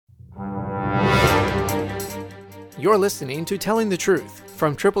You're listening to Telling the Truth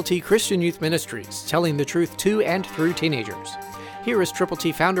from Triple T Christian Youth Ministries, telling the truth to and through teenagers. Here is Triple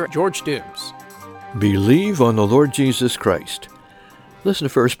T founder George Dooms. Believe on the Lord Jesus Christ. Listen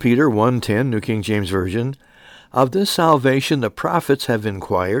to 1 Peter 1:10, New King James Version. Of this salvation the prophets have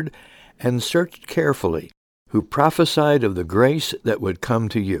inquired and searched carefully, who prophesied of the grace that would come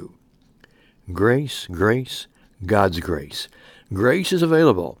to you. Grace, grace, God's grace. Grace is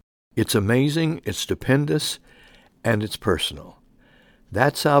available. It's amazing, it's stupendous, and it's personal.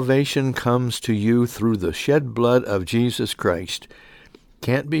 That salvation comes to you through the shed blood of Jesus Christ,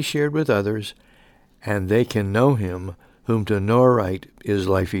 can't be shared with others, and they can know him, whom to know aright is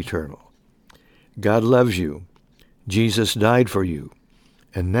life eternal. God loves you. Jesus died for you.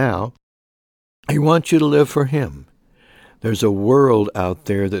 And now, he wants you to live for him. There's a world out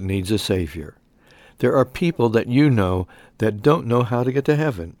there that needs a Savior. There are people that you know that don't know how to get to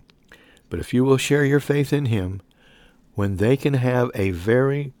heaven. But if you will share your faith in him, when they can have a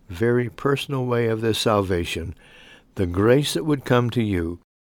very, very personal way of this salvation, the grace that would come to you,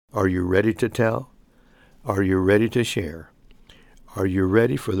 are you ready to tell? Are you ready to share? Are you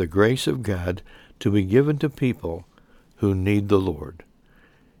ready for the grace of God to be given to people who need the Lord?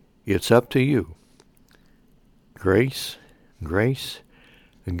 It's up to you. Grace, grace,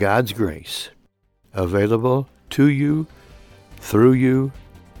 God's grace, available to you, through you,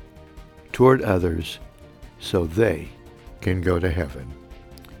 toward others, so they can go to heaven.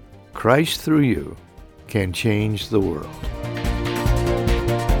 Christ through you can change the world.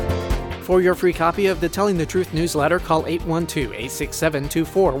 For your free copy of the Telling the Truth newsletter, call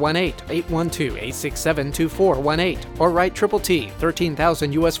 812-867-2418, 812-867-2418, or write Triple T,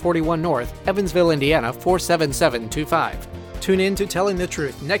 13,000 U.S. 41 North, Evansville, Indiana, 47725. Tune in to Telling the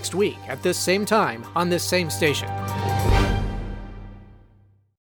Truth next week at this same time on this same station.